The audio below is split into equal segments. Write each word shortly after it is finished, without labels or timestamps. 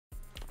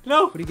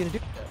No. What are you gonna do?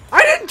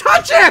 I didn't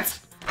touch it!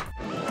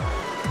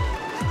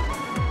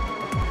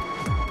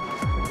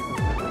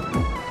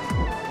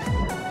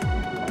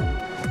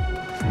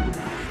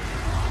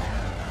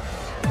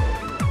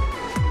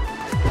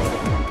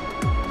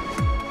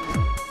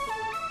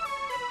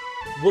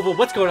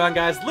 What's going on,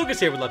 guys? Lucas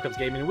here with Lubcubs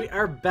Gaming, and we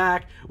are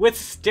back with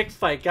Stick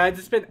Fight, guys.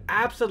 It's been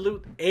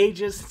absolute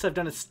ages since I've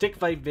done a Stick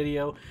Fight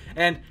video,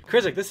 and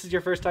CCrizzic, this is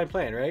your first time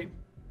playing, right?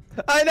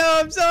 I know,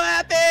 I'm so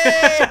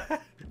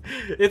happy!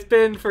 It's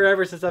been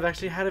forever since I've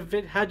actually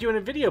had you in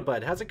a video,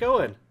 bud. How's it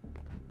going?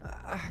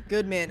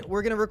 Good, man.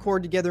 We're gonna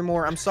record together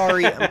more. I'm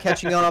sorry, I'm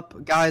catching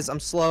up. Guys, I'm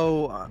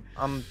slow.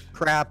 I'm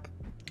crap.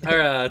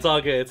 Alright, it's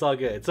all good, it's all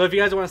good. So if you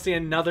guys want to see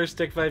another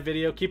Stick Fight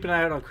video, keep an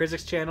eye out on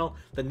CCrizzic's channel.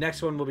 The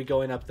next one will be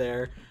going up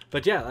there.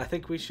 But yeah, I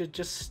think we should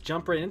just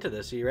jump right into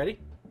this. Are you ready?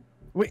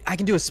 Wait, I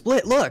can do a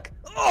split, look!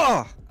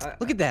 Oh!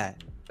 Look at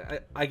that!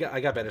 I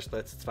got better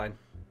splits, it's fine.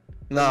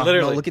 No,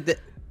 literally, no, look at that.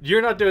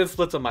 You're not doing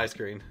splits on my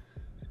screen.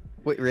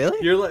 Wait,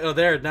 really? You're like, oh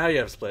there, now you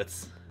have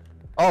splits.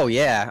 Oh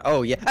yeah,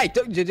 oh yeah. Hey,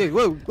 dude,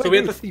 whoa, wait, so we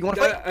have to, you wanna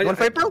fight? You wanna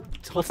fight, bro?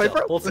 Hold still,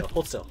 hold still,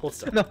 hold still, hold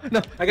still. No,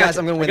 I got guys, you.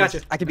 I'm gonna win got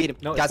this. you. I can beat him.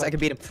 No, guys, I can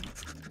beat him.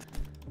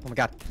 Oh my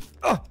god.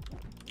 Oh!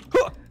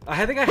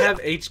 I think I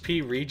have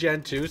HP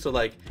regen too, so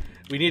like,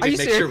 we need to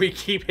make sure we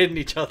keep hitting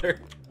each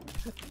other.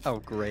 Oh,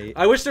 great.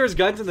 I wish there was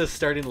guns in this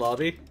starting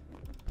lobby.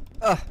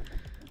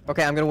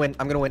 Okay, I'm gonna win.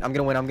 I'm gonna win. I'm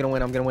gonna win. I'm gonna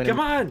win. I'm gonna win. Come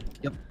on.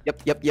 Yep. That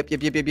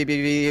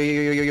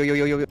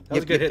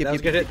was a good hit. That was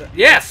a good hit.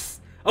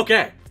 Yes.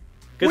 Okay.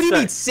 Good what do you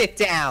start. mean sit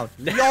down?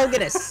 Y'all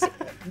gonna sit.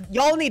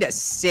 Y'all need to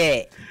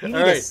sit. You need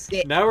to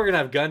sit. Now we're gonna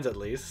have guns at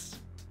least.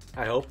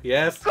 I hope.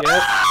 Yes.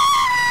 Yes.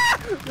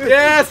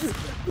 Yes.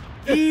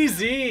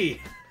 Easy.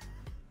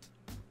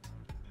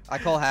 I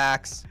call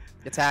hacks.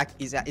 It's hack.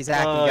 He's hacking,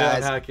 oh, guys. Yeah,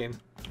 I'm hacking.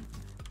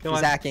 Come he's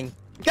on. hacking.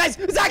 Guys,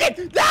 he's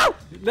hacking. No.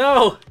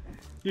 No.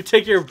 You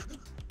take your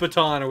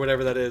baton or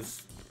whatever that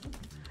is.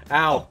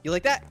 Ow. Oh, you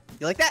like that?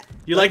 You like that?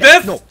 You like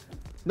this? No.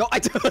 No, I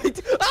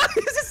don't. Ah,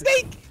 it's a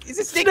snake. It's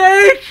a snake.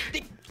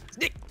 Snake.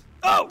 Snake.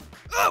 Oh.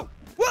 Oh.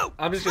 Whoa.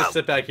 I'm just gonna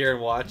sit back here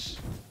and watch.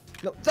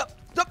 No. Stop.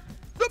 Stop.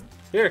 Stop.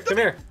 Here. Come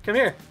here. Come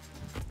here.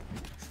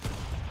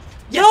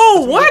 Yes,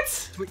 no.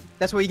 What?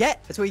 That's what you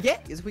get. That's what you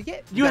get. That's what you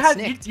get.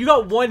 You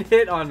got one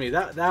hit on me.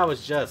 That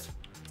was just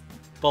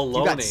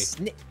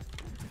baloney.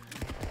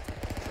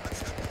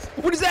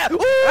 What is that?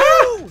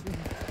 Oh!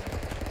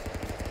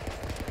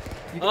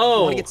 You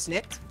wanna get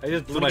snicked? I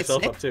just blew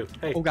myself up too.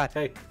 Hey. Oh god.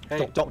 Hey.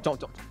 Hey. Don't.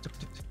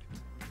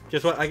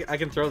 Guess what? I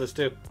can throw this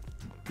too.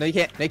 No, you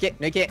can't. No, you can't.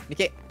 No, you can't. You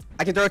can't.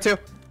 I can throw it too.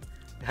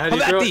 How do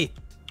you throw it?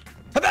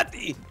 How about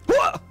thee?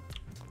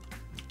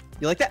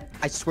 You like that?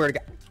 I swear to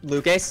God,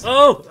 Lucas.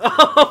 Oh!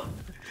 Oh!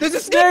 There's a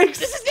snake!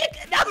 There's a snake!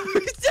 No!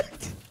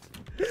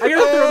 I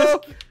gotta throw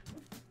this.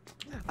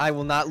 I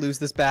will not lose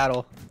this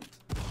battle.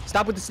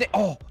 Stop with the snake.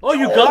 Oh! Oh,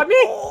 you got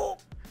me?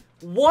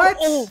 What?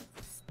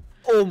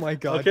 Oh my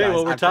god. Okay, guys,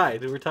 well, we're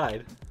tied. We're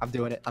tied. I'm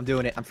doing it. I'm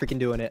doing it. I'm freaking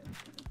doing it.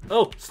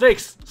 Oh,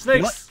 snakes!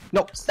 Snakes! What?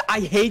 No, I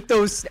hate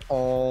those.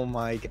 Oh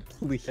my god,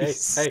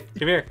 please. Hey,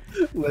 come here.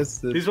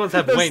 Listen. These ones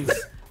have wings.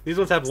 These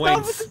ones have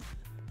wings.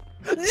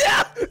 No!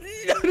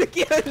 Not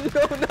again!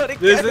 No, not again!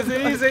 This is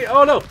easy.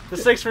 Oh no, the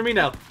snake's for me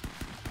now.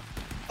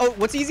 Oh,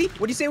 what's easy?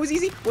 What do you say was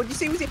easy? What did you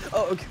say was easy?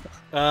 Oh, okay.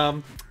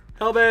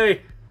 Help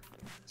me.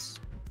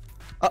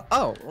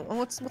 Oh,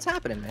 what's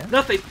happening, man?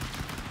 Nothing.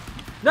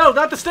 No,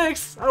 not the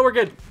snakes. Oh, we're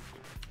good.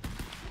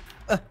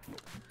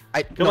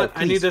 Come on,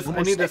 I need this.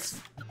 I need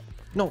this.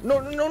 No.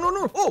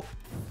 Oh!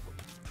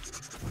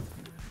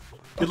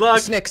 Good luck.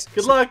 Snakes.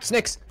 Good luck.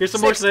 Snakes. Here's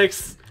some more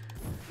snakes.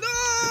 No!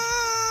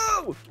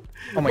 Oh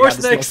my more god,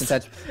 snakes. this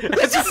is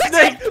It's a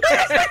snake.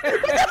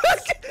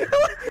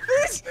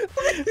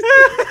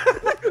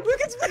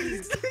 Look at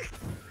snakes.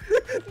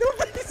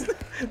 Nobody's.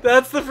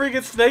 That's the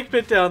freaking snake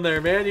pit down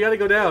there, man. You gotta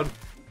go down.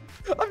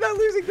 I'm not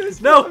losing this.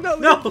 No,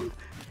 no.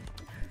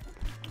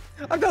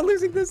 I'm not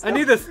losing this. I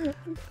need this.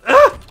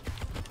 Ah!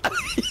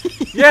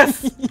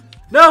 Yes.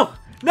 No.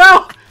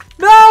 No.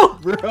 No.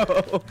 Bro,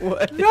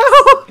 what? No.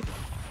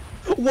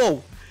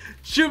 Whoa.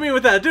 Shoot me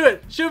with that. Do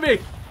it. Shoot me.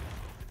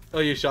 Oh,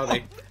 you shot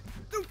me.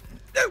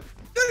 No.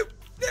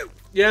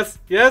 Yes.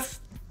 Yes.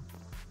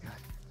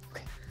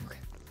 Okay.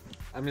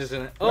 I'm just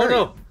gonna. Oh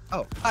no.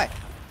 Oh, hi.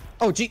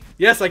 Oh, gee.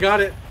 Yes, I got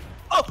it.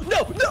 Oh,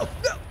 no.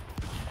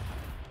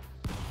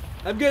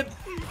 I'm good.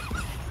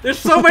 There's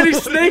so many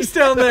snakes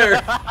down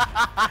there.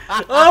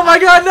 Oh my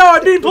god, no,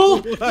 I'm being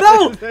pulled.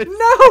 No.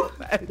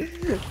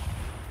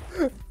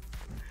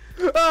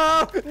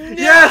 Oh, no.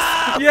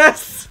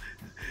 Yes.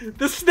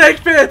 The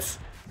snake pit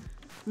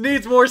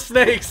needs more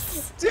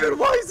snakes. Dude,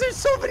 why is there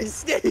so many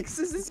snakes?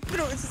 Is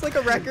this like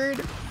a record?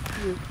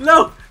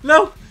 No.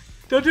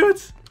 Don't do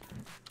it.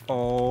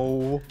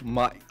 Oh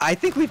my. I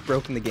think we've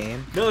broken the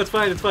game. No, it's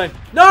fine.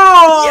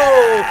 No!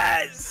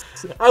 Yes!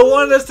 I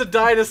wanted us to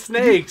die to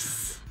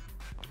snakes.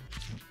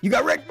 You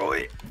got wrecked,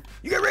 boy.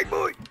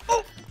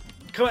 Oh!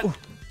 Come on.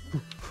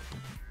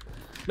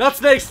 Not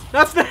snakes.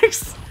 No!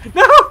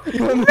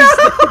 No!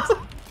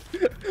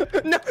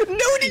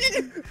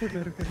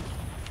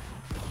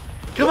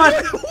 Okay. Come on!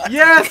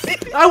 Yes!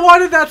 I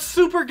wanted that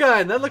super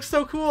gun! That looks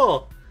so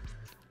cool!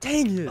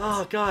 Dang it!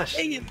 Oh gosh!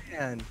 Dang it,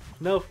 man!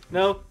 No!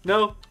 No!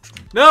 No!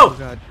 No! Oh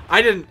god!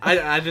 I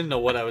didn't know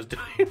what I was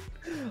doing.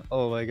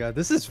 Oh my god!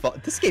 This is fun.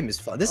 This game is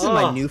fun. This is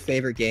my new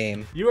favorite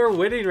game. You are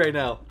winning right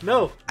now.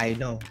 No! I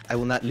know. I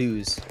will not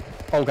lose.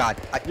 Oh god!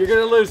 You're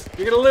gonna lose.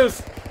 You're gonna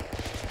lose.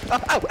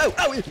 Ow! Ow! Ow!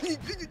 Ow!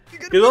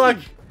 Good luck.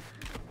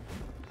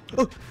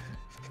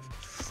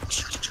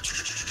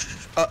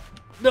 Oh.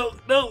 No!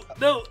 No!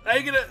 No! I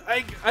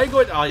ain't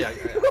going. Oh yeah.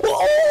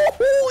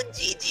 Oh,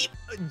 GG.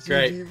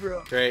 Great. GG,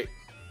 bro. Great.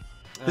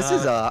 This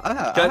is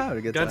I had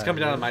a good Gun's time,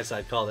 coming down man. on my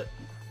side. Called it.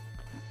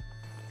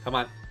 Come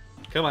on.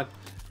 Come on.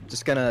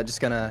 Just gonna,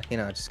 you know, You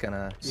know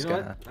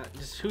what?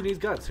 Just who needs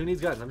guns? Who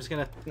needs guns? I'm just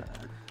gonna.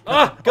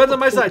 Ah! Guns on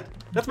my side.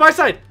 That's my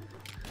side.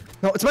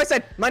 No, it's my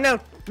side. Mine now.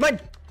 Mine.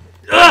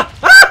 Ah!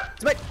 Ah!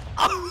 It's mine.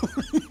 Oh,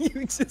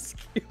 you just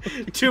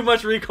killed me. Too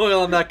much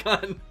recoil on that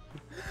gun.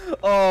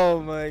 Oh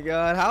my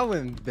god, how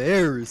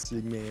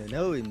embarrassing, man.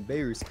 How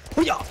embarrassing.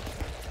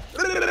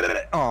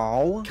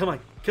 Oh. Come on.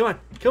 Come on.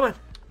 Come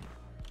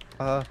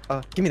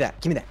on. Give me that.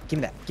 Give me that. Give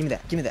me that. Give me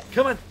that. Give me that.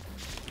 Come on.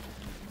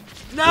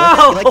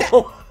 No! You like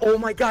that? Oh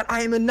my god,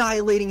 I am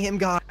annihilating him,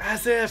 guys.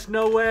 As if,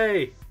 no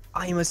way.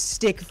 I am a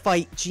stick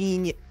fight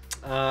genius.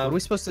 What are we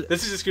supposed to?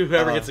 This is just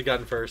whoever gets a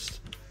gun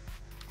first.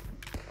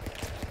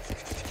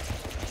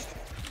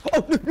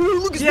 Oh,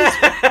 look at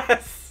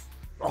Yes!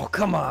 Oh,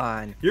 come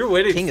on. You're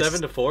winning King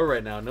is- 7-4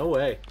 right now. No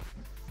way.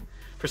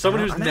 For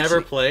someone who's I'm never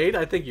actually- played,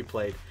 I think you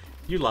played.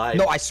 You lied.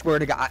 No, I swear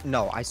to God.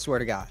 No, I swear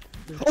to God.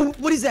 Oh,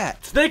 what is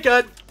that? Snake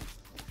gun.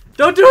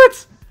 Don't do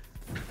it.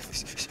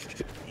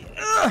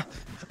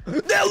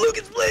 Now,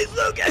 Lucas, please,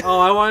 Lucas. Oh,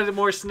 I wanted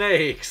more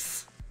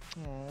snakes.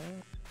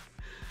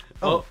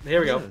 Oh,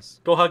 here we what go. is this?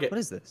 Go hug it. What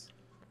is this?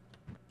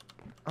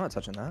 I'm not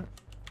touching that.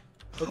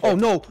 Okay. Oh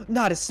no,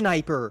 not a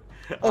sniper.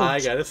 Oh, I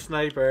got a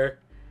sniper.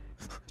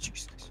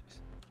 Jesus.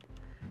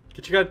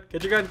 Get your gun.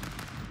 Get your gun.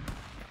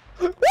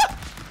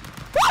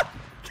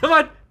 Come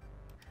on.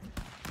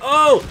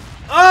 Oh.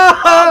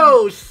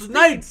 Oh,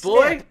 snipe,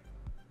 boy. Snip.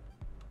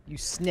 You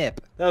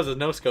snip. That was a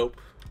no scope.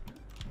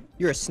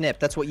 You're a snip.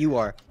 That's what you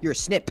are. You're a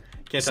snip.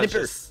 Can't touch Snipper.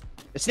 this.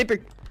 A snipper.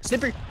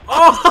 Snipper.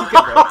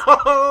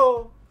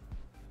 Oh!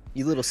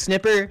 You little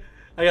snipper.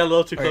 I got a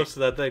little too All right. close to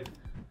that thing.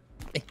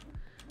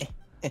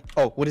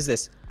 Oh, what is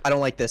this? I don't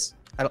like this.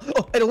 I don't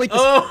like this.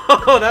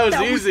 Oh, that was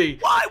easy.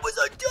 Why was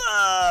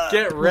I done?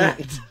 Get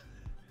wrecked.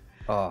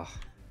 Oh.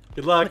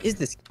 Good luck. What is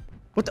this?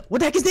 What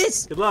the heck is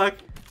this? Good luck.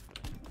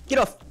 Get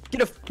off.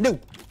 Get off. No.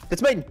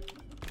 That's mine.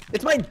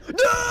 It's mine.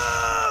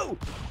 No!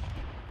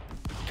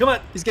 Come on.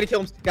 He's gonna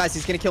kill him. Guys,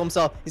 he's gonna kill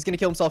himself. He's gonna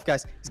kill himself,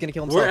 guys. He's gonna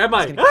kill himself. Where am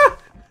I? He's gonna- Ah!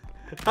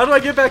 How do I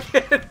get back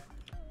in?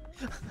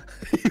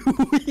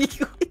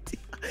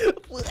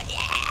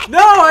 No,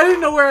 I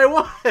didn't know where I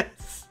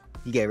was.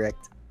 You get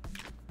wrecked.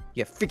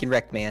 You get freaking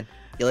wrecked, man.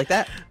 You like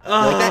that? You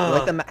like that? You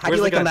like them? How do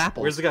you like them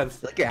apples? Where's the guns?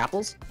 You like your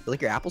apples? You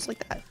like your apples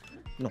like that?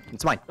 No,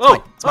 it's mine. It's Oh,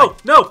 mine. It's mine. oh,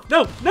 no,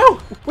 no, no.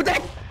 What the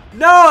heck?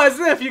 No, as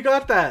if you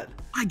got that.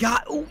 I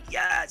got. Oh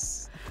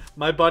yes.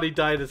 My buddy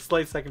died a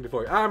slight second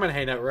before. I'm gonna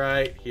hang out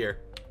right here.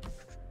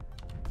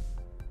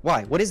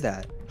 Why? What is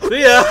that?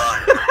 See ya.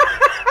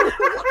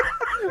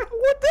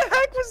 What the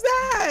heck was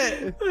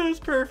that? That was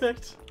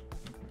perfect.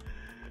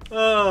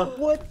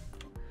 What?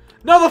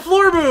 No, the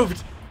floor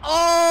moved.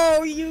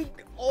 Oh, you.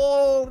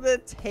 Oh, the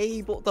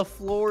table. The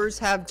floors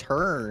have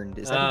turned.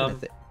 Is that even a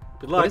thing?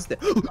 Good luck. What is that?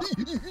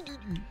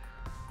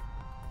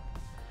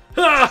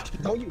 Ah!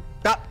 No, you.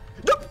 Stop.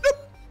 Nope,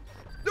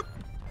 nope.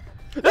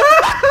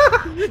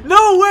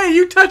 No way,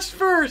 you touched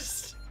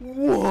first.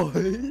 What?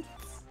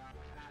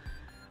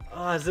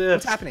 Oh, as if.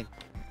 What's happening?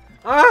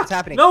 Ah! What's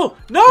happening? No,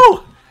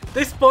 no!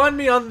 They spawned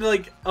me on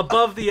like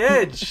above the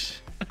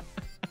edge.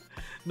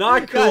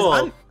 Not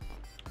cool.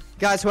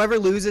 Guys, whoever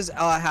loses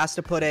has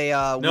to put a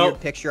Nope. weird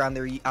picture on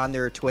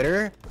their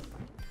Twitter.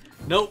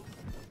 Nope.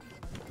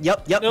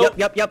 Yep. Nope.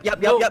 You have to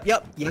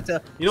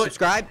You know what?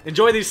 subscribe.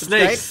 Enjoy these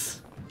Subscribe.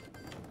 snakes.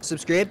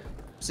 Subscribe.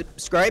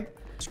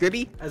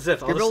 Scribby. As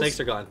if all the Scribbles. snakes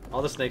are gone.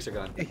 All the snakes are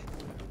gone.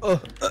 Oh.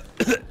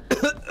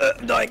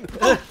 I'm dying.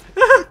 Oh.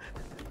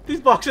 These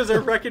boxes are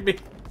wrecking me.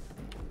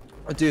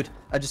 Oh, dude,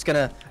 I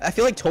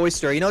feel like Toy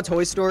Story. You know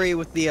Toy Story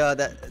with the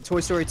that Toy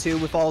Story 2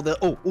 with all the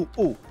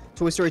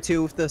Toy Story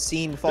 2 with the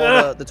scene with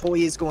all the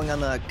toys going on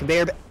the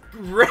conveyor belt.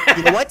 Wrecked.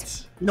 You know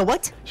what? You know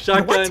what?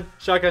 Shotgun. You know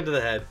what? Shotgun to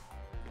the head.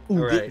 Ooh,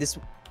 All right. this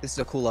is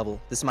a cool level.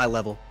 This is my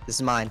level. This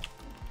is mine.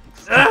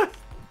 Ah!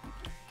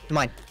 It's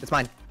mine. It's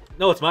mine.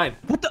 No, it's mine.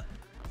 What the?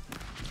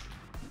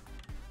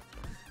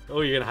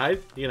 Oh, you gonna hide?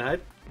 You gonna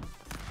hide?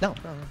 No.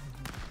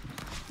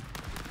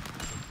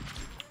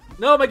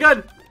 No, my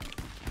gun.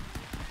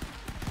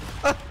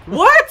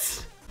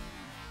 What?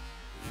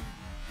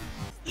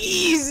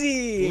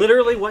 Easy.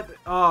 Literally what?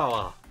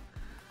 Oh.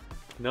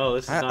 No,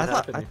 this is not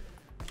happening.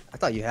 I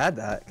thought you had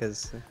that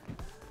because.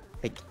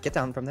 Hey, get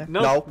down from there.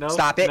 No, No.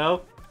 Stop it.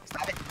 No.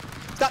 Stop it.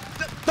 Stop.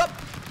 Stop.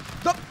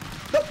 Stop.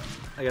 Stop.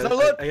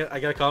 I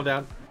gotta calm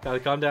down. Gotta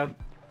calm down.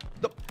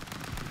 Stop.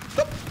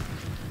 Stop.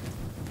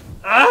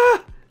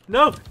 Ah!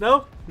 No,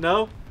 no,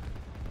 no.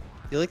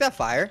 You like that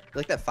fire? You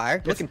like that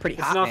fire? You're looking pretty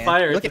hot, man. It's not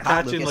fire. You're It's looking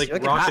hot, attaching Lucas. like You're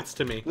looking rockets hot.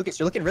 to me. Lucas,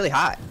 you're looking really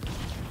hot.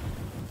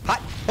 Hot.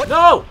 What?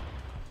 No!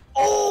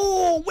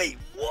 Oh, wait,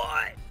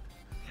 what?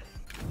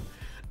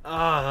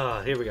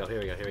 Ah, here we go. Here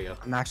we go. Here we go.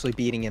 I'm actually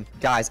beating him.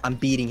 Guys, I'm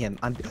beating him.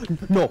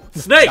 No.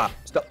 Snake!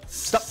 Stop.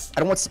 I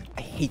don't want...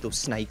 I hate those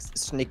snakes.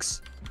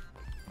 Snakes.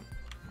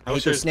 I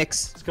hate sure. those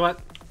snakes. Come on.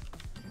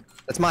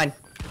 That's mine.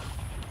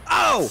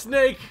 Oh!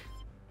 Snake!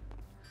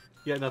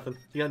 You got nothing.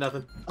 You got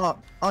nothing.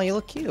 Oh, you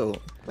look cute.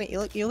 Wait,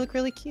 you look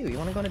really cute. You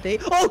want to go on a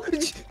date? Oh!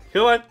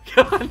 Come on.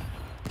 Come on.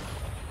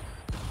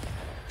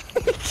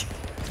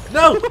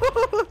 No!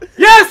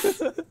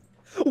 Yes!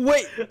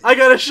 Wait! I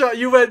got a shot.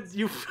 You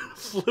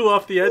flew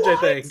off the edge,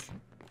 what? I think.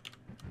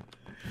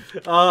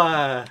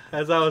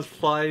 As I was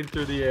flying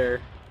through the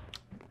air.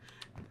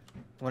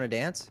 Want to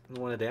dance?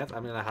 You want to dance?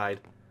 I'm gonna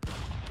hide.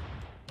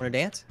 Want to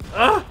dance?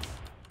 Ah!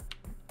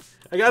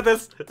 I got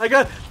this.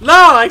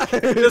 No!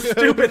 The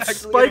stupid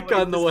spike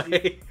on the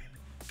way.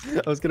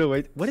 I was gonna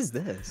wait. What is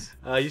this?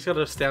 You just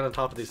gotta stand on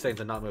top of these things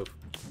and not move.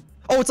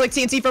 Oh, it's like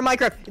TNT from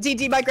Minecraft.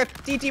 TNT Minecraft.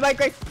 TNT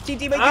Minecraft.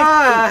 TNT Minecraft.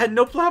 Ah! I had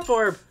no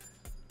platform.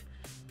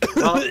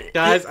 Well,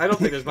 guys, I don't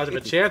think there's much of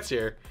a chance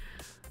here.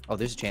 Oh,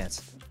 there's a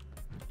chance.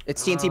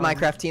 It's TNT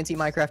Minecraft, TNT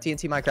Minecraft,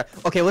 TNT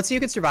Minecraft. Okay, let's see who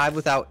can survive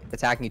without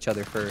attacking each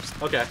other first.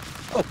 Okay.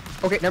 Oh,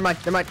 okay, never mind.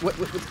 What?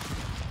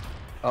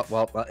 Oh,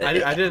 well.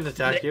 I didn't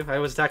attack you. I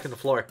was attacking the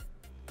floor.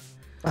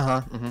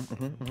 Uh-huh.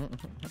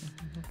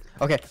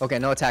 Okay,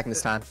 no attacking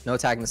this time. No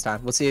attacking this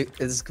time. We'll see.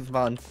 This is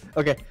fun.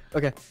 Okay.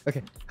 Oh,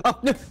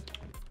 no!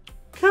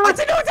 Come on. I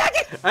said no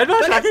attacking! I'm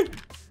not attacking!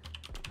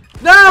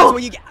 No! That's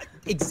what you get.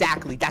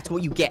 Exactly, that's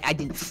what you get. I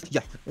didn't.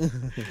 Yeah.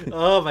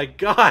 Oh my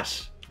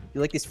gosh!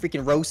 You like this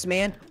freaking roast,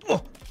 man?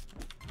 Oh!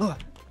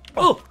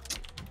 Oh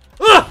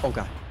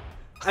God.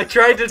 I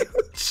tried to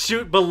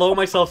shoot below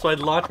myself so I'd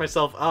launch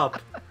myself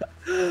up.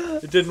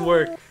 It didn't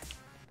work.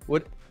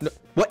 What? No.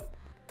 What?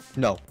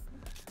 No.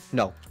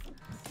 No!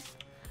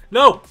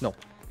 No.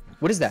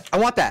 What is that? I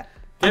want that.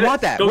 I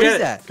want that. Go What get is it.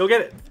 that? Go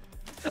get it.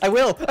 I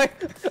will. I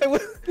will.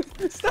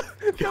 Stop.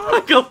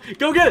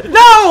 Go get it.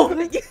 No!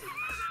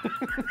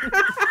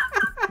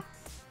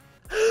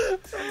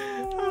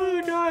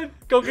 Oh god.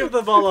 Go give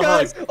the ball a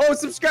Guys, hug. oh,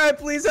 subscribe,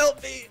 please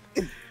help me.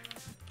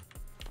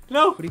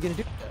 No. What are you gonna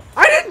do?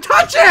 I didn't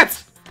touch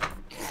it!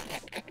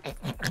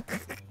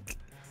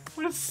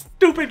 What a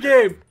stupid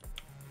game.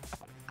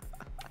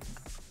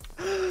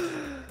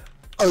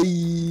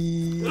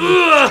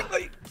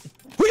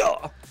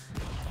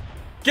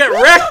 Get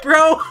wrecked,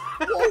 bro!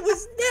 What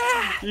was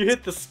that? You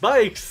hit the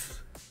spikes.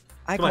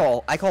 I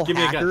call Give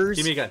me hackers.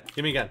 a gun.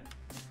 Give me a gun.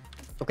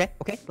 Okay.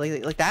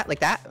 Like that.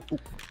 Ooh.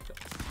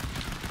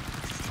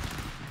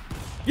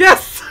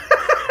 Yes!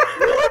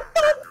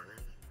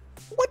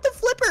 What the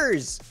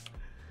flippers?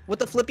 What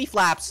the flippy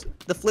flaps?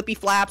 The flippy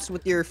flaps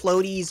with your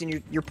floaties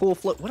and your pool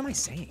float. What am I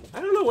saying? I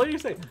don't know. What are you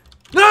saying?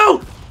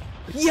 No!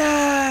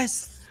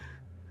 Yes!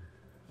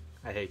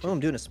 I hate you. Oh, I'm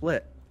doing a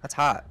split. That's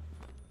hot.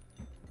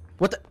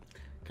 What the?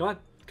 Come on.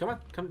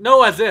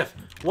 No, as if.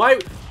 Why?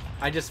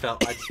 I just fell.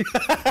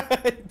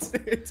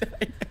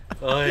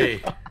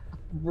 Oy.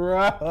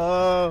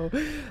 Bro.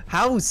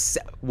 How?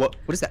 What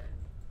is that?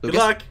 Good Lucas?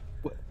 luck.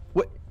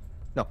 What?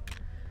 No.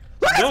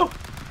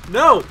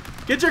 No.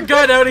 Get your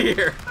gun out of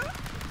here.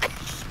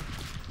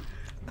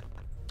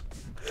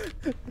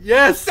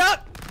 Yes.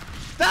 Stop!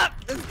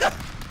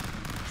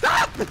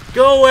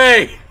 Go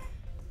away.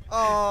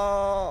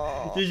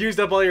 Oh. You used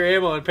up all your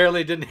ammo and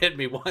apparently it didn't hit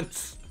me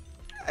once.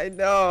 I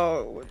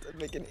know.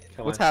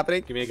 What's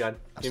happening? Give me a gun.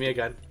 Give me a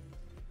gun.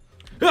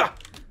 Ah!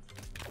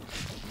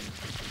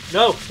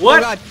 No. What?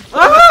 Oh god.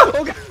 Ah!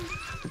 Oh god.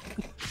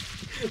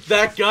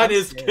 That gun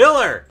is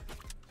killer.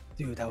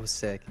 Dude, that was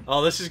sick.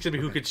 Oh, this is gonna be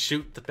who could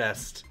shoot the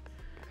best.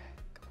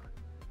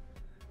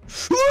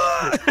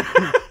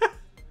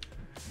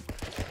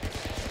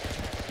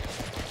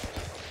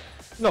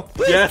 No,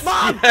 please, Yes,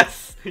 Mom!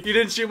 yes. You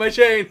didn't shoot my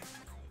chain.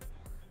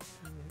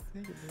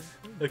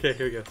 Okay,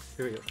 here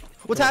we go.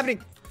 What's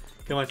happening?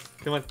 Come on.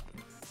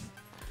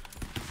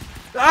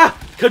 Ah!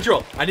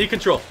 Control. I need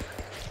control.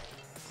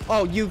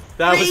 Oh, you.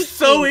 That was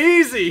so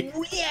easy.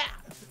 Yeah.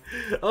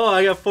 Oh,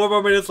 I got 4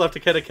 more minutes left to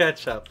get a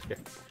catch up. Here.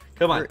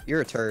 Come on.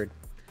 You're a turd.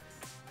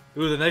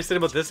 Ooh, the nice thing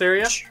about this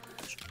area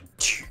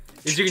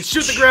is you can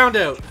shoot the ground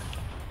out.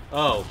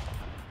 Oh.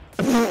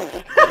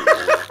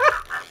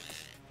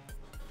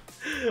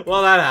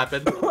 Well, that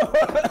happened.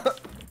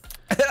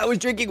 I was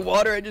drinking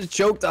water. I just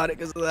choked on it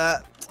because of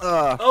that.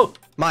 Oh.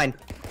 Mine.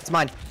 It's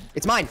mine.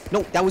 It's mine.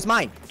 No, that was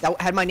mine.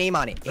 That had my name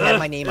on it. It had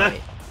my name on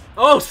it.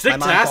 Oh,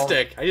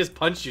 sicktastic. I just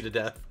punched you to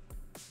death.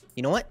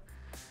 You know what?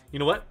 You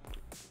know what?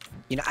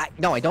 You know,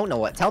 no, I don't know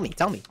what. Tell me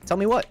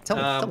what. Tell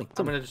me. I'm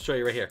gonna destroy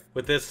you right here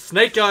with this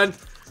snake gun.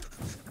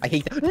 I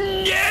hate that.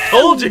 Yeah!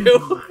 Told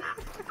you.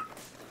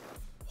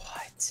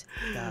 What?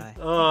 Die.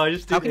 Oh, I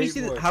just did How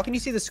can you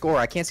see the score?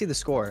 I can't see the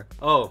score.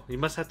 Oh, you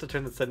must have to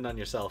turn the setting on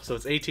yourself. So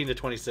it's 18 to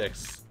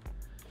 26.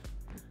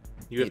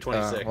 You have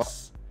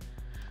 26.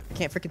 I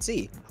can't freaking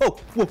see. Oh,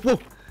 whoa.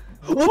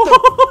 What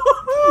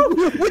the?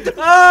 What the?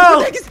 Oh! What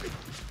the heck is...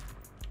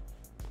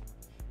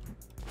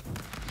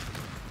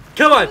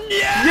 Come on! No!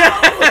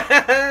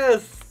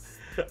 Yes!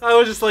 I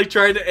was just like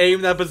trying to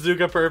aim that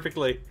bazooka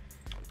perfectly.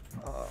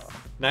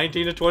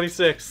 19 to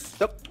 26.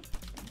 Nope.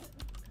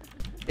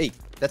 Hey,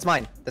 that's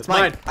mine. That's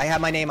mine. mine. I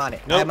have my name on it.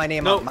 Nope. I have my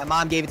name on it. My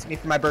mom gave it to me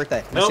for my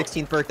birthday. My Nope.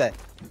 16th birthday.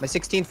 My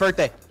 16th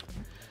birthday.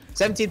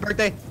 17th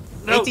birthday.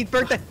 Nope. 18th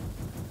birthday.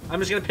 I'm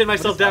just gonna pin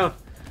myself down.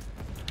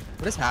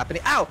 What is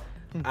happening? Ow!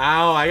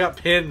 Ow, I got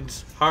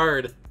pinned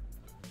hard.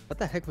 What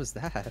the heck was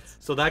that?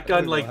 So that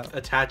gun like how.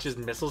 attaches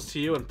missiles to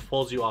you and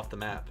pulls you off the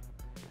map.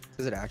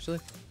 Is it actually?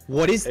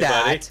 What is Hey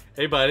that? buddy.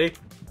 Hey buddy.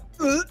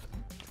 What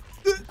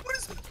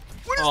is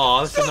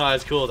Aw, this is not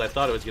as cool as I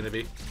thought it was gonna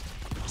be.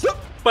 Stop.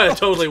 But it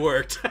totally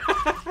worked.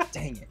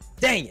 Dang it.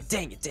 Dang it.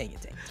 Dang it. Dang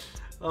it. Dang it.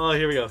 Oh,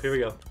 here we go. Here we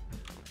go.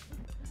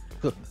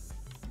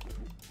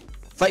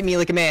 Fight me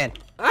like a man.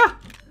 Ah!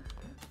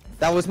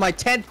 That was my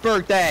 10th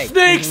birthday.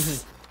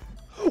 Snakes!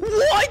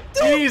 What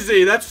the?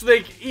 Easy. That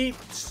snake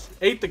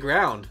ate the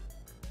ground.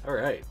 All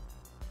right.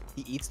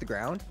 He eats the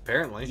ground?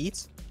 Apparently. He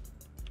eats?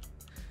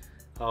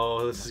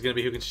 Oh, this is gonna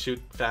be who can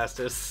shoot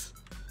fastest.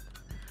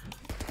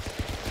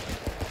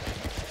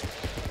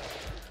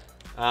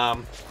 Ah!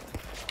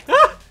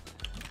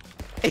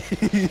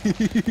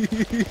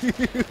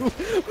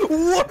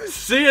 What?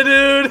 See ya,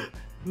 dude.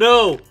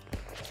 No.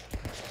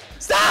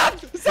 Stop!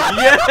 Stop!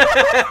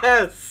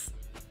 Yes.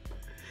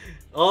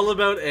 All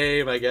about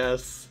aim, I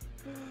guess.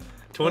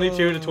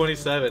 22 to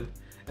 27,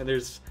 and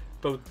there's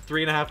about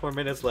 3.5 more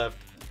minutes left.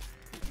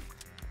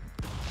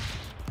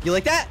 You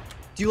like that?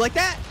 Do you like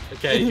that?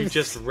 Okay, you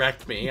just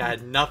wrecked me. I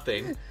had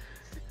nothing.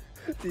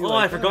 Do you Oh,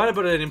 like I that? forgot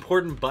about an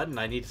important button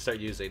I need to start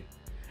using.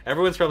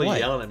 Everyone's probably What?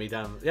 yelling at me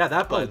down. Yeah,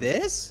 that Oh, button.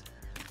 this?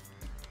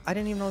 I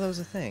didn't even know that was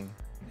a thing.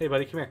 Hey,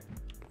 buddy, come here.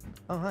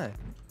 Oh, hi.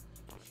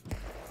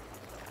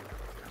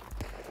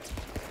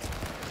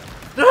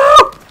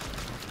 No!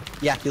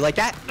 Yeah, you like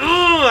that?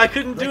 Ugh, I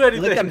couldn't do You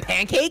anything. like them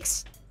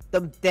pancakes?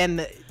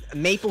 Them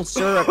maple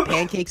syrup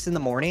pancakes in the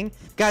morning?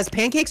 Guys,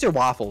 pancakes or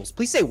waffles?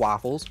 Please say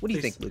waffles. What do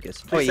you Please- think,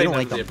 Lucas? Please you say don't none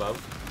like of the them.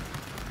 above.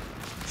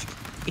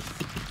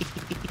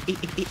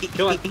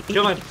 Come on,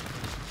 come on.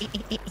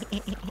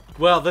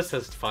 Well, this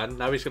is fun.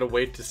 Now he's gonna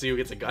wait to see who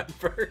gets a gun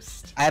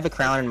first. I have a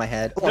crown in my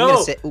head. Oh, No. I'm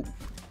gonna sit. Ooh.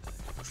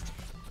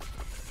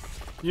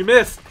 You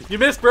missed. You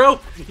missed, bro.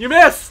 You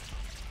missed.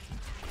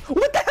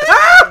 What the heck?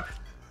 Ah!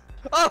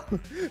 Oh!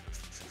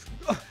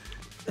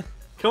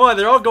 Come on,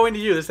 they're all going to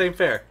you. This ain't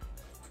fair.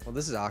 Well,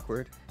 this is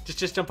awkward.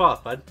 Just jump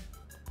off, bud.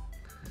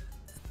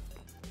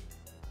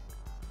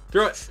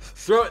 Throw it.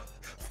 Throw it.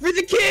 For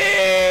the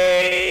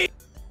king!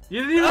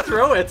 You didn't even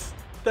throw it.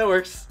 That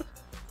works.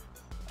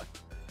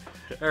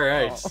 All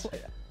right.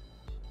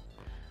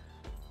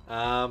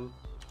 Oh.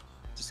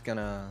 Just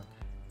gonna...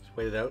 Just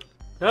wait it out.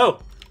 No.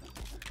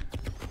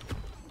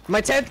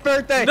 My 10th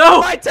birthday!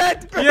 No! My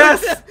 10th birthday!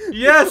 Yes!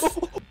 Yes!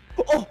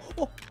 Oh.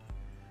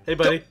 Hey,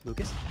 buddy.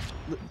 Lucas?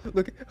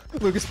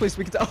 Lucas, please,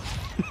 we can tell.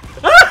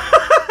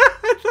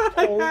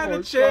 I thought I had a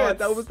my chance. God,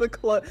 that was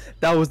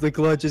the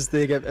clutchest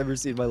thing I've ever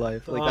seen in my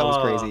life. Like, that was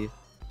crazy.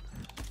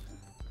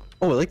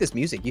 Oh, I like this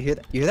music. You hear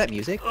that? You hear that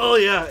music? Oh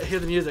yeah, I hear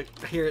the music.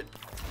 I hear it.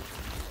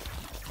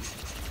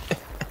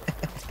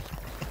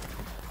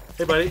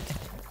 Hey, buddy.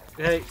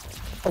 Hey.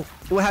 Oh,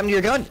 what happened to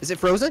your gun? Is it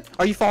frozen?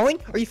 Are you falling?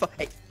 Are you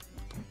Hey,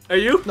 Are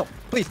you? no,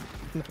 please.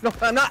 No,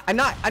 I'm not.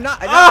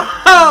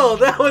 Oh,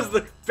 that was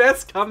the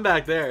best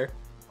comeback there.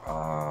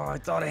 Oh, I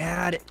thought I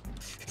had it.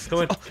 Come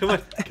on, come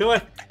on, come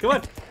on, come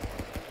on.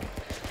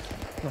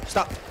 No,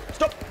 stop.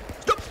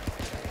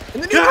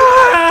 And then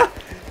Ah!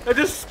 I'm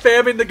just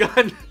spamming the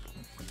gun.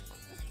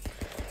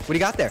 What do you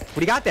got there? What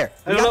do you got there? I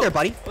What do you don't got know. there,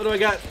 buddy? What do I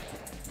got?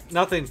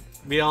 Nothing.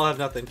 We all have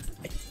nothing.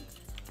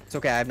 It's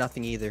okay. I have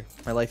nothing either.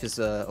 My life is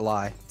a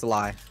lie. It's a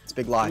lie. It's a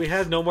big lie. We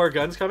have no more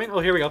guns coming? Oh,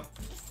 here we go.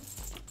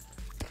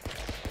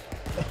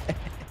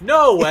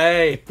 No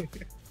way.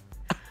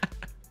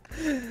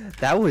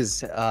 That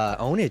was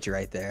ownage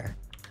right there.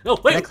 No,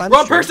 Can I wait, climb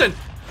wrong this tree? person.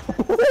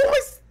 What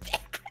was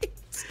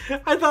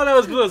that? I thought I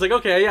was blue. I was like,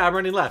 okay, yeah, I'm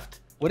running left.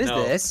 What is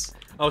No. this?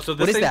 Oh, so this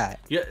What is thing, that?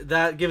 Yeah,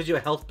 that gives you a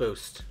health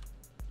boost.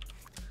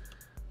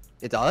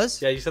 It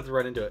does? Yeah, you just have to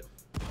run into it.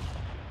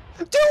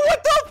 Dude,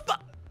 what the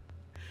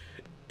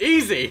fu-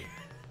 Easy.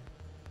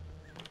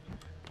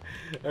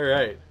 All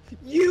right.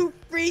 You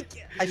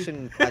freak! I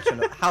shouldn't.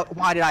 How?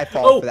 Why did I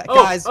fall for that,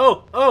 guys?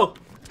 Oh!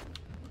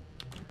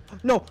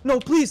 No,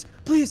 please!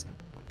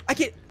 I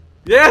can't.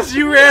 Yes,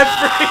 you ran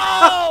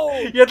No!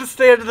 free. You have to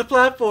stay under the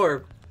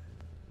platform.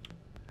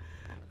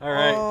 All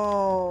right.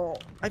 Oh,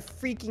 I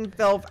freaking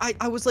fell.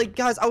 I was like,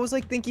 guys, I was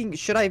like thinking,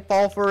 should I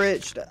fall for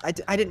it? I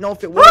didn't know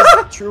if it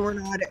was true or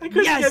not. I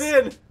couldn't Yes!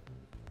 get in.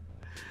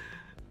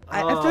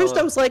 At first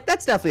I was like,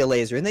 that's definitely a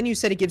laser. And then you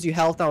said it gives you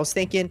health. And I was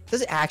thinking,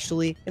 does it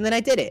actually? And then I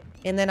did it.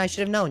 And then I should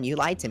have known. You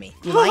lied to me.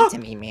 You lied to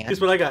me, man.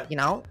 Guess what I got? You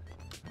know?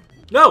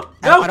 No.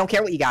 I don't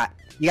care what you got.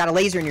 You got a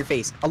laser in your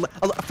face.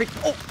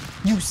 Oh,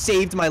 you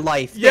saved my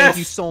life. Yes. Thank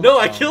you so much. No,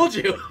 I killed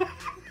you.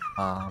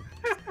 I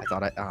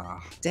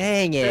thought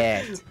dang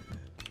it.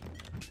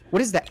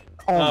 What is that?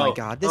 Oh my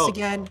god, this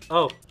again?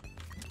 Oh.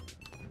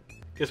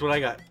 Guess what I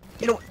got?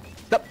 You know,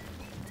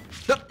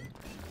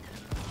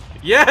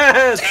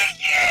 Yes!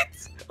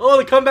 Oh,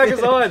 the comeback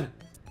is on!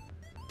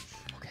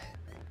 Okay.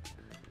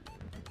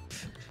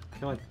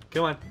 Come on,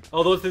 come on.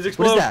 Oh, those things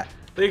explode. What is that?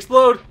 They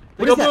explode.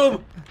 They What go is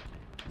boom.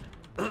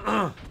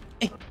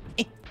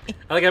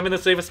 I think I'm in the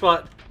safest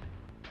spot.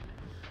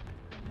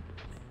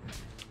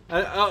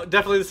 Oh,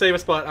 definitely the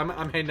safest spot.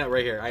 I'm heading out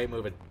right here. I ain't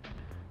moving.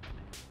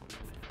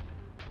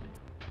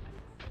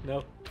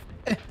 No.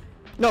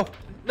 No.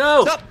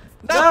 No! Stop.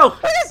 No!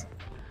 Please.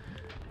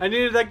 I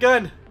needed that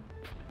gun.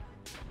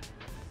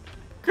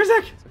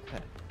 CCrizzic! Okay.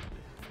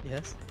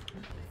 Yes.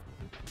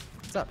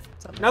 What's up?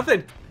 What's up, man?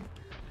 Nothing.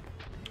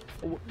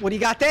 What do you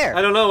got there?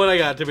 I don't know what I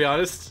got, to be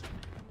honest.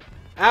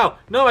 Ow!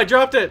 No, I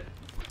dropped it.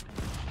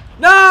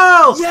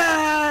 No!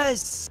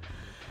 Yes!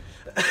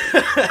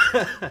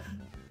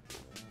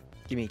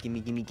 Gimme.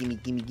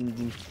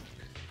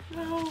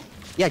 No.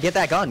 Yeah, get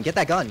that gun. Get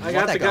that gun. I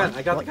got the gun.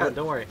 I got the gun.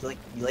 Don't worry. You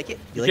like it?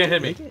 You like can't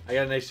it? hit me. I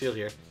got a nice shield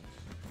here.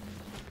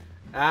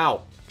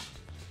 Ow.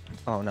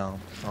 Oh no.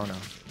 Oh no.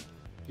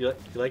 You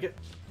like it?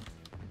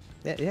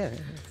 Yeah.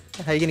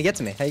 How you gonna get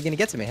to me? How you gonna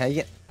get to me? How you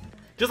get?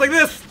 Just like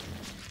this!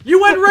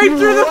 You went right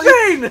through the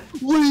thing!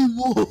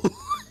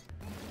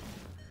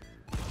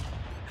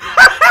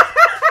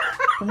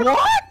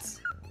 What?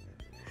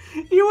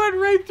 You went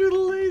right through the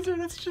laser.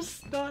 That's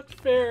just not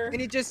fair.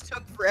 And it just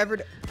took forever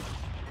to...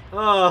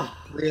 Oh.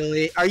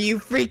 Really? Are you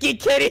freaking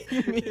kidding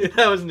me? Yeah,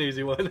 that was an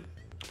easy one.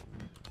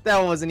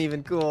 That wasn't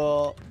even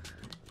cool.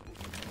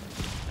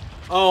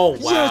 Oh,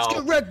 wow. Yes,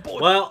 get wrecked, boy.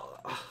 Well,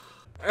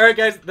 alright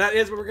guys, that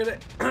is what we're gonna...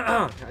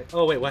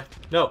 Oh, wait, what?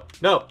 No.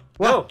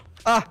 What?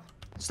 No.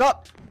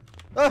 Stop.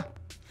 Alright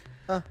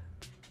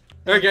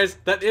guys,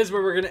 that is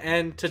where we're going to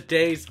end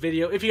today's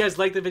video. If you guys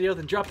liked the video,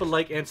 then drop a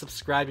like and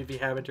subscribe if you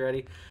haven't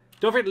already.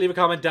 Don't forget to leave a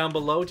comment down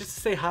below just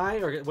to say hi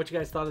or what you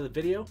guys thought of the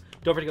video.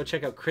 Don't forget to go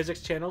check out CCrizzic's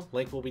channel.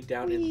 Link will be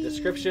down in the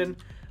description.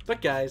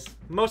 But guys,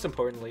 most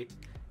importantly,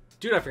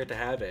 do not forget to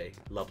have a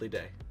lovely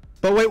day.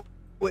 But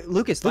wait,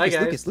 Lucas. Bye,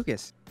 guys.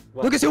 Lucas.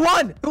 What? Lucas, who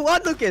won? Who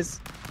won, Lucas?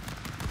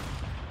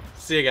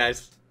 See you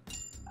guys.